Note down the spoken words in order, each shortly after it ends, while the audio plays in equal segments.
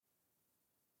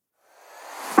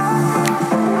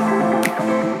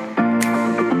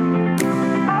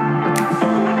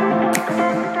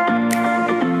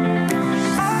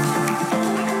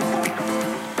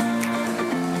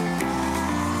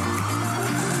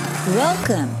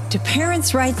Welcome to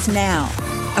Parents' Rights Now,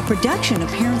 a production of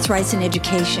Parents' Rights in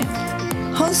Education,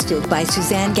 hosted by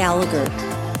Suzanne Gallagher.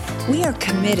 We are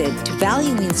committed to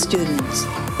valuing students,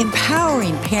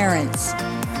 empowering parents,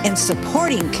 and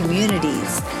supporting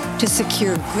communities to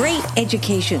secure great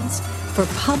educations for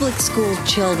public school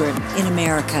children in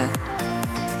America.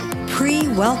 PRE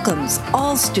welcomes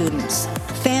all students,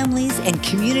 families, and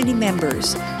community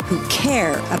members who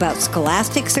care about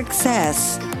scholastic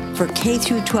success for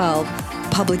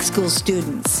K-12 public school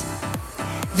students.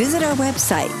 Visit our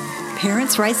website,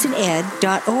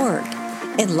 parentsrightsined.org,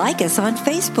 and like us on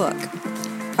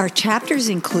Facebook. Our chapters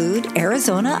include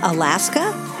Arizona,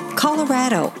 Alaska,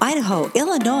 Colorado, Idaho,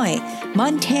 Illinois,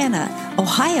 Montana,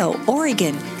 Ohio,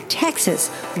 Oregon, Texas,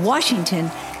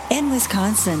 Washington, and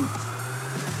Wisconsin.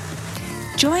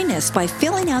 Join us by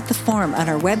filling out the form on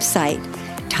our website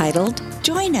titled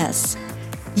Join Us.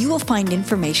 You will find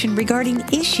information regarding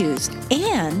issues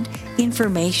and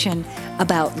information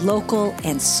about local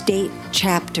and state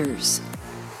chapters.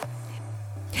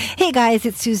 Hey guys,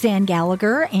 it's Suzanne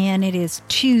Gallagher, and it is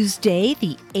Tuesday,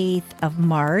 the 8th of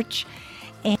March,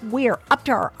 and we are up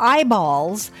to our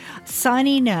eyeballs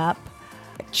signing up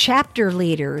chapter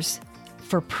leaders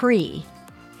for PRE.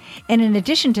 And in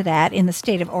addition to that, in the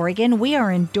state of Oregon, we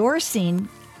are endorsing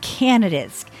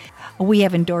candidates. We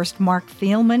have endorsed Mark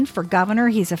Thielman for governor.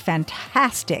 He's a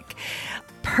fantastic,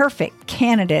 perfect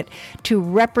candidate to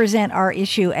represent our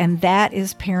issue, and that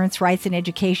is parents' rights in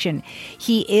education.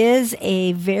 He is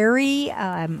a very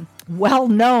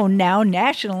well-known, now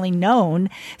nationally known,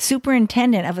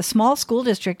 superintendent of a small school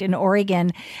district in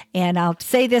Oregon. And I'll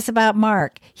say this about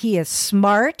Mark. He is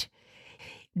smart.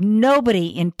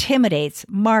 Nobody intimidates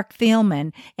Mark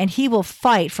Thielman, and he will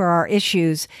fight for our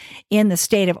issues in the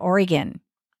state of Oregon.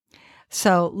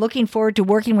 So looking forward to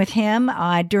working with him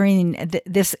during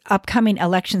this upcoming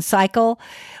election cycle.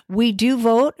 We do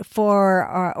vote for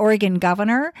our Oregon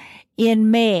governor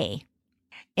in May.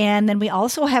 And then we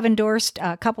also have endorsed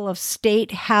a couple of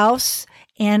state House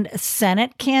and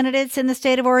Senate candidates in the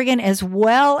state of Oregon, as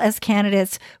well as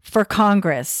candidates for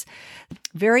Congress.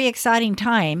 Very exciting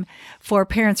time for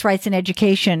parents' rights in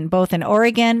education, both in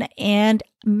Oregon and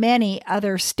many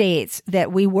other states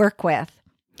that we work with.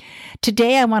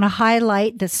 Today, I want to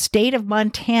highlight the state of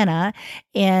Montana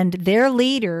and their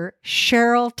leader,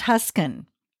 Cheryl Tuskin.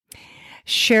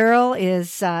 Cheryl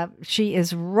she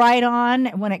is right on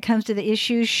when it comes to the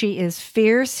issues. She is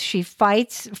fierce. She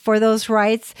fights for those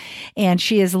rights, and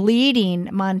she is leading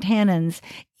Montanans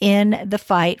in the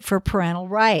fight for parental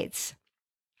rights.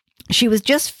 She was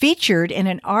just featured in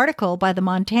an article by the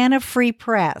Montana Free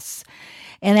Press.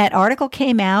 And that article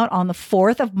came out on the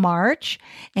 4th of March,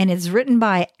 and is written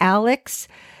by Alex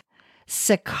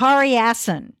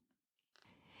Sakariason.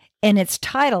 And it's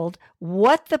titled,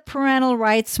 What the Parental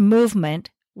Rights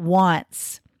Movement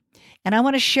Wants. And I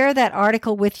want to share that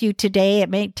article with you today. It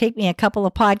may take me a couple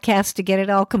of podcasts to get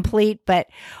it all complete, but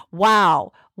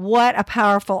wow, what a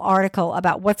powerful article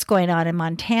about what's going on in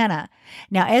Montana.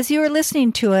 Now, as you are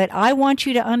listening to it, I want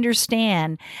you to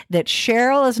understand that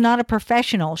Cheryl is not a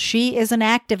professional. She is an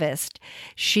activist.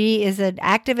 She is an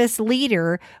activist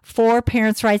leader for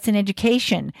parents' rights in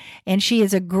education. And she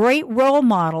is a great role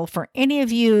model for any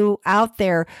of you out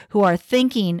there who are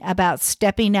thinking about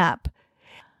stepping up.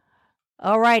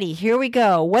 Alrighty, here we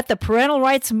go. What the parental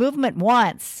rights movement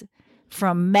wants.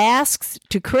 From masks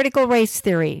to critical race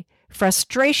theory,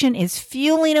 frustration is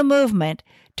fueling a movement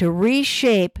to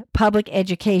reshape public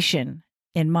education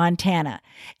in Montana.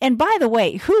 And by the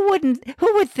way, who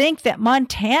would think that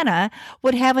Montana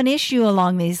would have an issue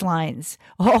along these lines?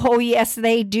 Oh, yes,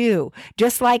 they do.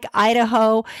 Just like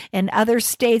Idaho and other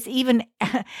states, even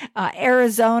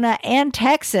Arizona and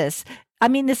Texas. I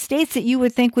mean, the states that you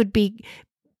would think would be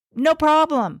no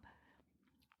problem.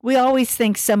 We always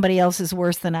think somebody else is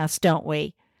worse than us, don't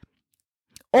we?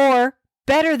 Or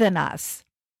better than us.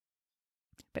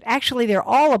 But actually, they're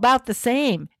all about the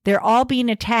same. They're all being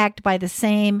attacked by the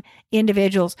same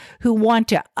individuals who want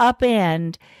to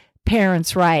upend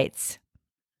parents' rights.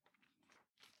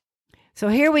 So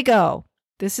here we go.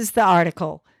 This is the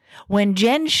article. When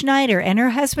Jen Schneider and her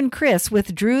husband Chris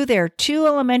withdrew their 2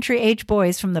 elementary-age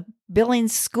boys from the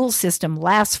Billings school system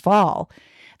last fall,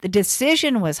 the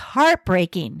decision was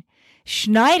heartbreaking.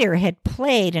 Schneider had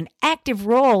played an active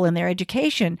role in their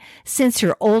education since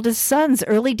her oldest son's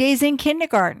early days in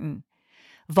kindergarten,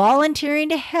 volunteering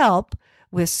to help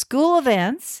with school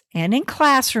events and in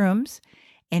classrooms,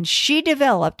 and she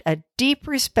developed a deep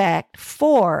respect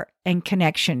for and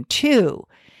connection to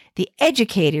the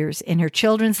educators in her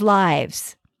children's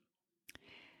lives.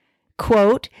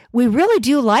 Quote, "We really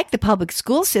do like the public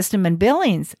school system in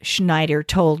Billings," Schneider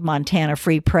told Montana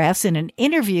Free Press in an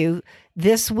interview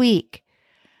this week.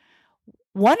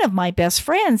 "One of my best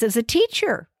friends is a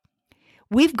teacher.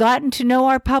 We've gotten to know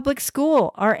our public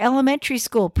school, our elementary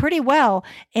school, pretty well,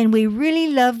 and we really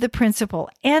love the principal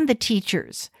and the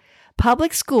teachers.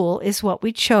 Public school is what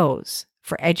we chose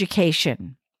for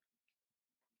education."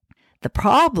 The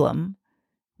problem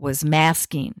was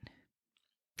masking.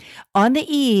 On the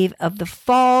eve of the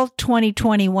fall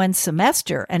 2021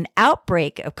 semester, an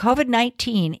outbreak of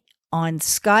COVID-19 on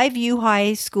Skyview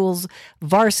High School's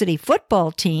varsity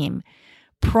football team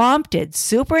prompted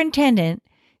Superintendent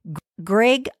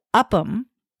Greg Upham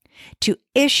to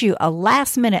issue a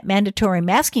last-minute mandatory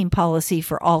masking policy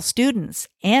for all students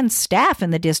and staff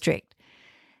in the district.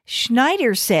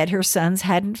 Schneider said her sons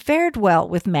hadn't fared well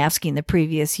with masking the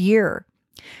previous year.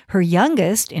 Her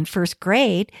youngest, in first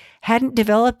grade, hadn't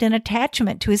developed an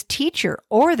attachment to his teacher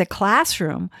or the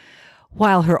classroom,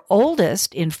 while her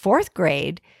oldest, in fourth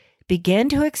grade, began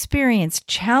to experience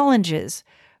challenges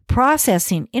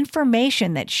processing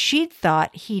information that she'd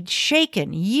thought he'd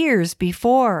shaken years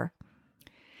before.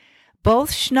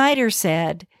 Both, Schneider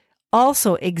said,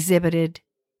 also exhibited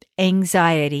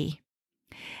anxiety.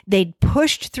 They'd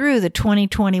pushed through the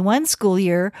 2021 school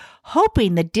year,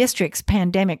 hoping the district's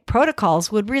pandemic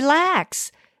protocols would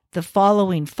relax the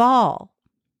following fall.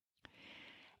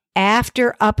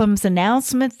 After Upham's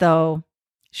announcement, though,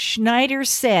 Schneider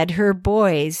said her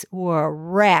boys were a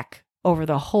wreck over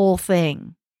the whole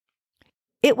thing.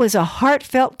 "It was a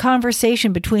heartfelt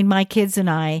conversation between my kids and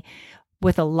I,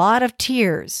 with a lot of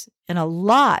tears and a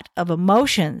lot of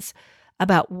emotions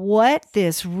about what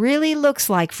this really looks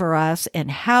like for us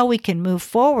and how we can move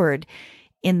forward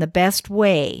in the best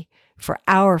way for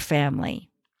our family,"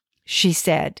 she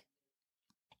said.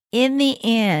 In the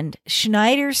end,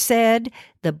 Schneider said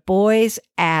the boys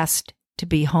asked to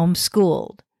be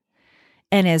homeschooled.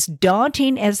 And as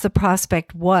daunting as the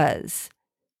prospect was,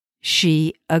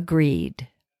 she agreed.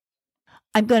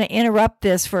 I'm going to interrupt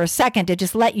this for a second to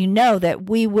just let you know that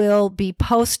we will be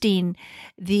posting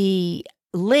the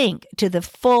link to the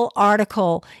full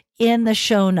article in the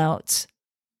show notes.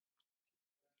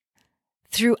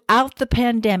 Throughout the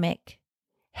pandemic,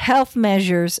 health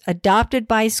measures adopted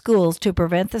by schools to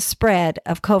prevent the spread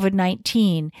of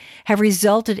COVID-19 have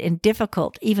resulted in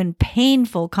difficult, even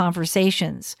painful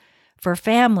conversations for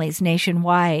families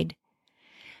nationwide.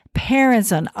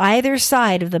 Parents on either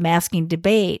side of the masking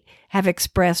debate have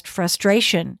expressed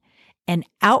frustration and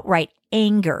outright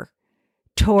anger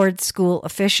toward school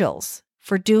officials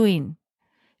for doing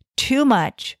too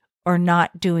much or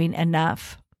not doing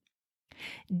enough.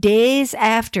 Days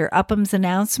after Upham's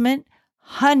announcement,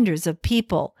 hundreds of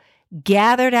people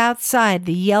gathered outside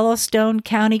the Yellowstone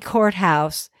County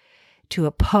Courthouse to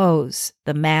oppose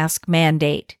the mask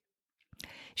mandate.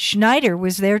 Schneider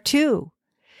was there too.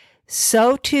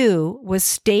 So too was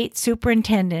State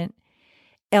Superintendent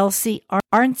Elsie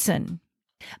Arntzen.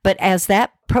 But as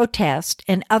that protest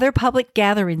and other public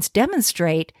gatherings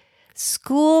demonstrate,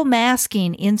 school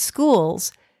masking in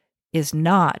schools is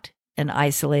not an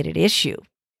isolated issue.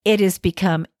 It has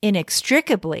become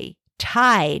inextricably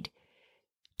tied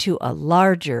to a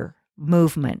larger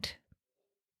movement.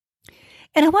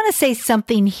 And I want to say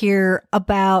something here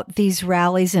about these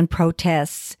rallies and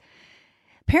protests.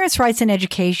 Parents' Rights in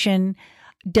Education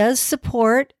does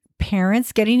support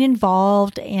parents getting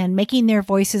involved and making their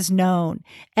voices known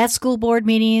at school board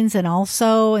meetings and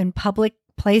also in public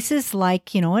places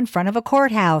like, in front of a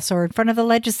courthouse or in front of the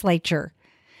legislature.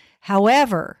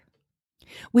 However,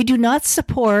 we do not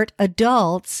support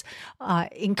adults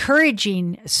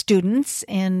encouraging students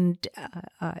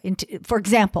for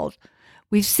example,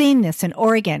 we've seen this in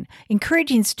Oregon,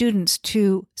 encouraging students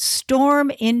to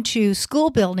storm into school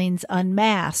buildings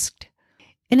unmasked.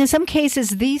 And in some cases,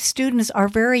 these students are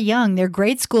very young. They're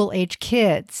grade school age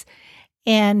kids.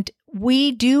 And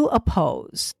we do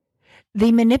oppose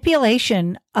the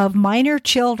manipulation of minor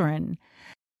children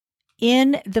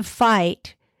in the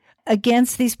fight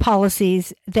against these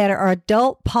policies that are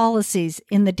adult policies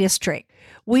in the district.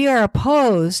 We are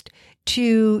opposed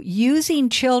to using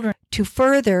children to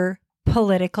further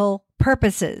political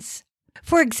purposes.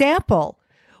 For example,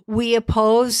 we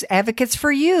oppose Advocates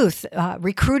for Youth,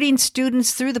 recruiting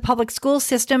students through the public school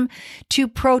system to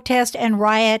protest and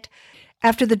riot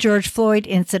after the George Floyd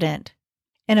incident.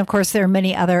 And of course, there are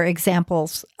many other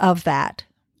examples of that.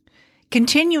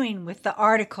 Continuing with the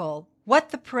article, What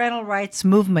the Parental Rights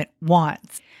Movement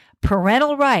Wants.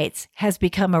 Parental rights has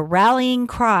become a rallying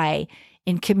cry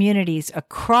in communities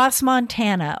across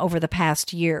Montana over the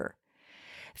past year.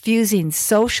 Fusing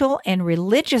social and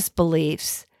religious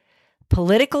beliefs,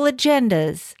 political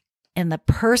agendas and the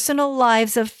personal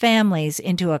lives of families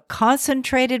into a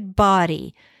concentrated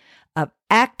body of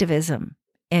activism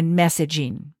and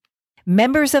messaging.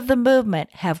 Members of the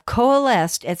movement have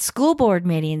coalesced at school board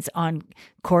meetings on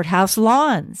courthouse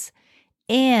lawns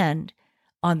and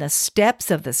on the steps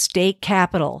of the state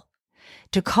capitol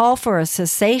to call for a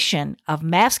cessation of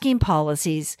masking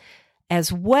policies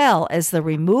as well as the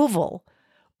removal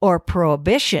or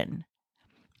prohibition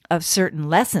of certain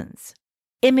lessons,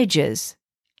 images,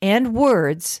 and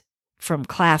words from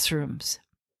classrooms.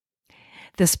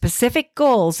 The specific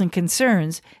goals and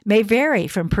concerns may vary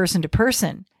from person to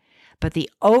person, but the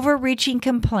overreaching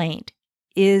complaint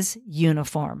is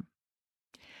uniform.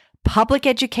 Public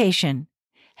education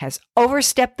has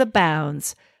overstepped the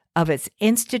bounds of its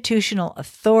institutional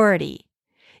authority,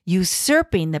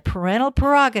 usurping the parental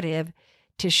prerogative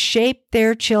to shape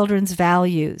their children's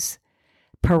values.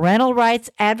 Parental rights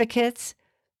advocates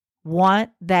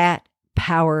want that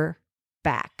power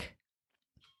back.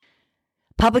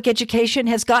 Public education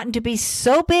has gotten to be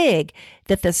so big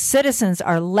that the citizens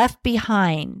are left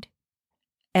behind.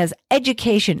 As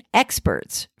education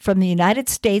experts from the United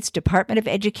States Department of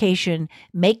Education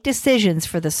make decisions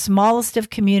for the smallest of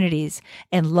communities,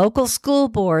 and local school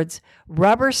boards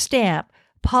rubber stamp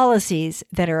policies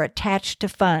that are attached to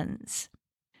funds.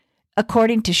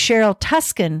 According to Cheryl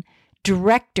Tuscan,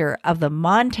 director of the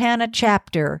Montana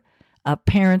chapter of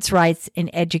Parents' Rights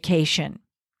in Education,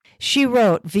 she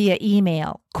wrote via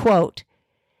email, quote,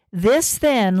 "This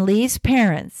then leaves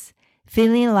parents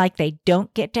feeling like they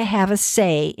don't get to have a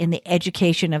say in the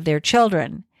education of their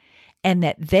children and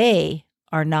that they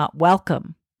are not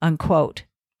welcome," unquote.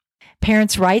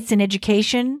 Parents' Rights in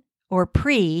Education, or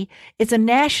PRE, is a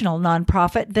national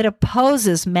nonprofit that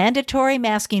opposes mandatory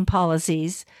masking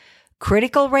policies,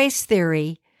 critical race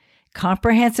theory,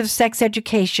 comprehensive sex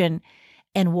education,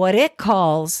 and what it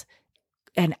calls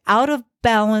an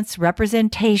out-of-balance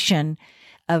representation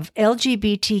of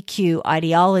LGBTQ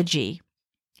ideology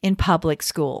in public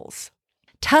schools.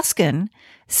 Tuscan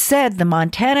said the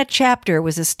Montana chapter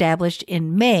was established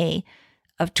in May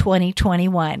of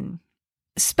 2021.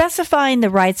 Specifying the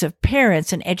rights of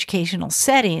parents in educational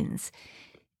settings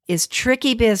is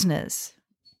tricky business.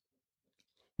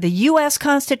 The U.S.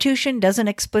 Constitution doesn't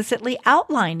explicitly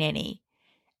outline any.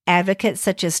 Advocates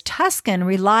such as Tuscan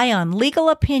rely on legal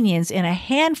opinions in a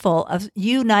handful of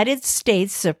United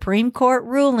States Supreme Court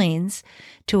rulings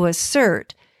to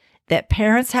assert that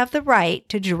parents have the right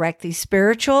to direct the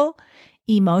spiritual,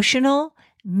 emotional,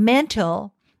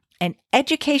 mental, and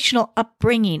educational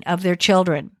upbringing of their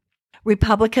children.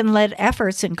 Republican-led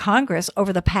efforts in Congress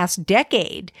over the past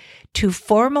decade to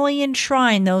formally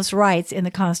enshrine those rights in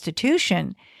the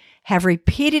Constitution have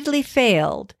repeatedly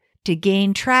failed to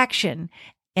gain traction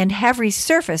and have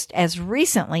resurfaced as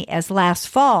recently as last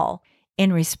fall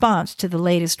in response to the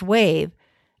latest wave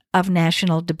of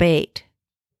national debate.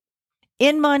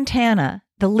 In Montana,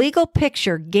 the legal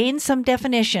picture gained some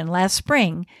definition last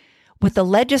spring with the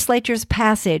legislature's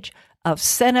passage of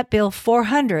Senate Bill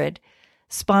 400,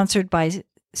 sponsored by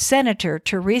Senator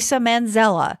Teresa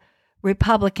Manzella,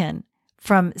 Republican,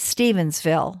 from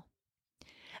Stevensville.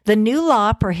 The new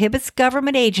law prohibits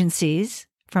government agencies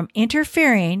from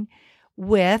interfering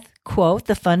with, quote,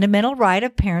 the fundamental right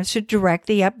of parents to direct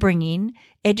the upbringing,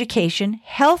 education,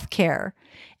 health care,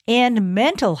 and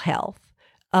mental health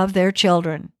of their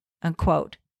children,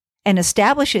 unquote, and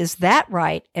establishes that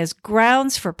right as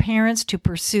grounds for parents to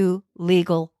pursue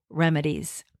legal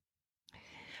remedies.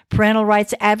 Parental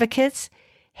rights advocates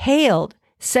hailed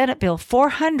Senate Bill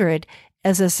 400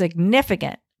 as a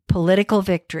significant political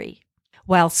victory,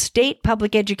 while state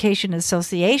public education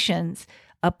associations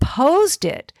opposed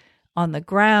it on the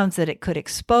grounds that it could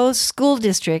expose school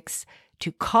districts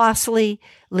to costly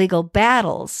legal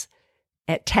battles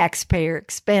at taxpayer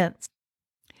expense.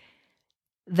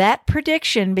 That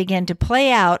prediction began to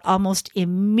play out almost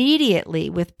immediately,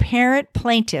 with parent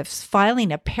plaintiffs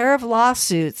filing a pair of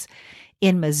lawsuits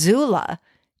in Missoula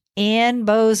and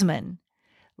Bozeman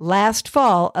last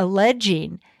fall,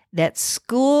 alleging that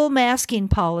school masking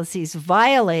policies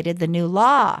violated the new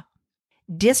law.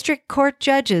 District court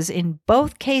judges in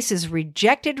both cases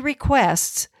rejected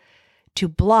requests to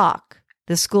block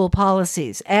the school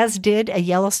policies, as did a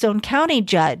Yellowstone County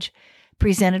judge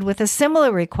presented with a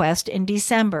similar request in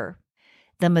December.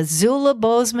 The Missoula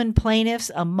Bozeman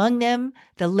plaintiffs, among them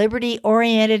the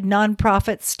liberty-oriented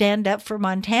nonprofit Stand Up for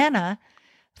Montana,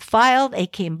 filed a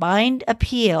combined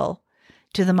appeal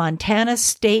to the Montana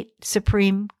State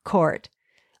Supreme Court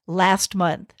last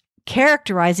month,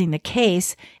 characterizing the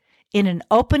case in an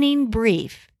opening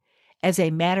brief as a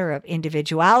matter of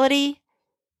individuality,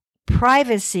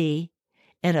 privacy,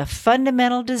 and a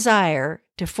fundamental desire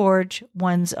to forge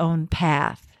one's own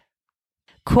path.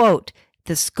 Quote,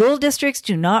 "The school districts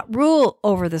do not rule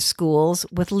over the schools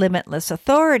with limitless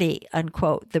authority,"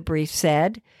 unquote, the brief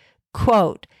said.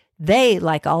 Quote, "They,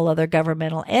 like all other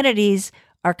governmental entities,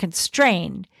 are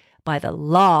constrained by the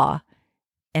law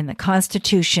and the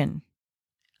Constitution,"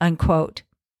 unquote.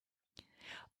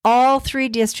 All 3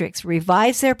 districts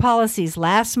revised their policies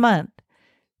last month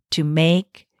to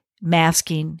make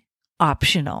masking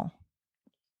optional.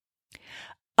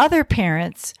 Other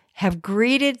parents have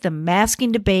greeted the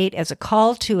masking debate as a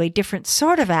call to a different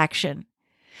sort of action.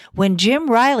 When Jim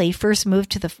Riley first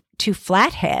moved to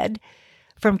Flathead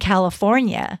from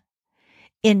California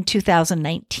in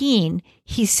 2019,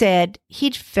 he said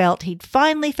he'd felt he'd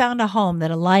finally found a home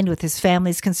that aligned with his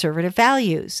family's conservative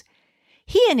values.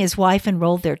 He and his wife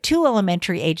enrolled their 2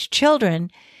 elementary-aged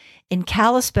children in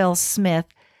Kalispell-Smith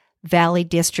Valley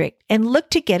District and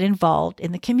looked to get involved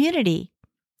in the community.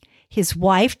 His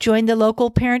wife joined the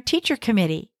local parent-teacher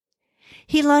committee.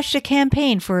 He launched a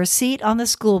campaign for a seat on the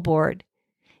school board.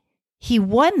 He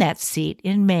won that seat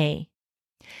in May.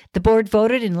 The board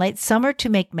voted in late summer to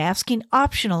make masking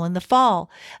optional in the fall,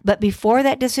 but before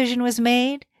that decision was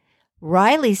made,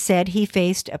 Riley said he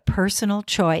faced a personal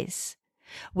choice: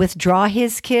 withdraw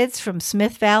his kids from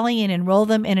Smith Valley and enroll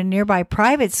them in a nearby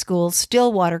private school,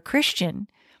 Stillwater Christian,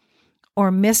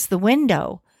 or miss the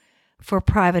window for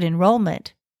private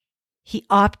enrollment. He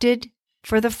opted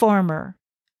for the former.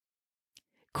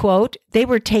 Quote, "They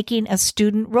were taking a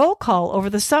student roll call over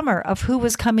the summer of who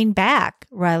was coming back,"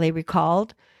 Riley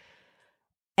recalled.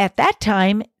 At that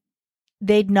time,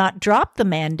 they'd not dropped the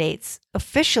mandates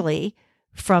officially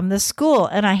from the school,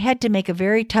 and I had to make a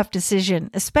very tough decision,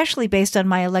 especially based on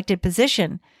my elected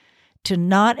position, to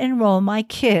not enroll my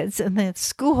kids in the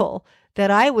school that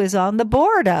I was on the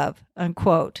board of,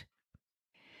 unquote.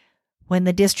 When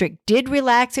the district did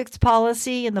relax its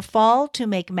policy in the fall to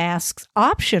make masks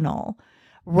optional,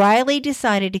 Riley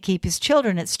decided to keep his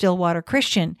children at Stillwater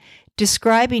Christian,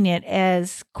 describing it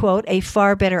as, quote, "a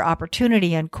far better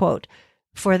opportunity," unquote,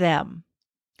 for them.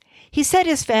 He said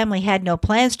his family had no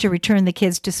plans to return the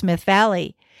kids to Smith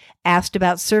Valley. Asked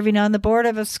about serving on the board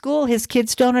of a school his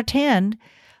kids don't attend,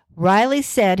 Riley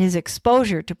said his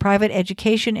exposure to private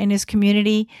education in his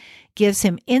community gives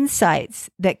him insights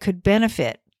that could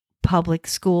benefit public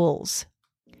schools.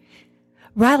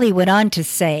 Riley went on to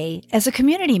say, "As a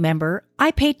community member,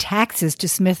 I pay taxes to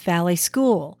Smith Valley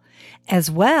School, as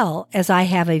well as I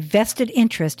have a vested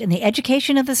interest in the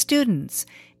education of the students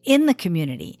in the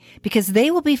community because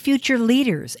they will be future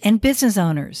leaders and business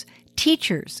owners,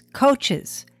 teachers,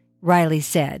 coaches," Riley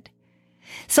said.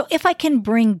 "So if I can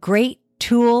bring great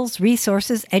tools,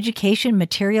 resources, education,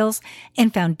 materials,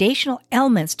 and foundational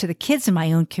elements to the kids in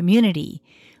my own community,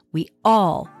 we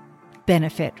all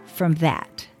benefit from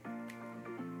that."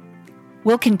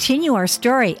 We'll continue our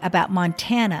story about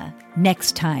Montana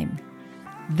next time.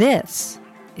 This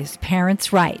is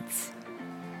Parents' Rights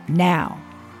Now.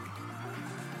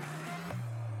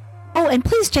 Oh, and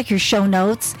please check your show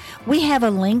notes. We have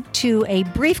a link to a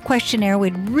brief questionnaire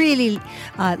we'd really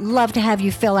love to have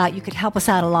you fill out. You could help us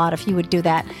out a lot if you would do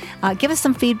that. Give us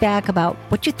some feedback about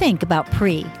what you think about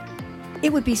PRE.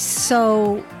 It would be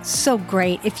so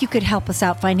great if you could help us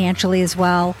out financially as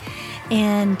well.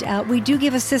 And we do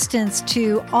give assistance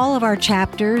to all of our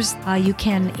chapters. You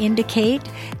can indicate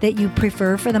that you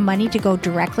prefer for the money to go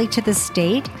directly to the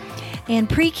state. And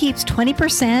PRE keeps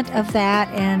 20% of that,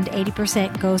 and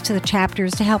 80% goes to the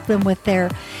chapters to help them with their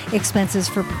expenses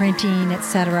for printing,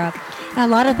 etc. A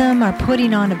lot of them are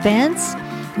putting on events,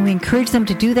 and we encourage them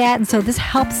to do that. And so this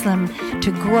helps them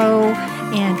to grow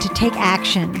and to take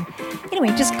action.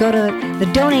 Anyway, just go to the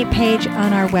donate page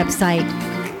on our website,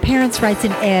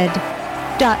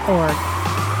 parentsrightsined.org.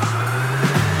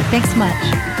 Thanks much.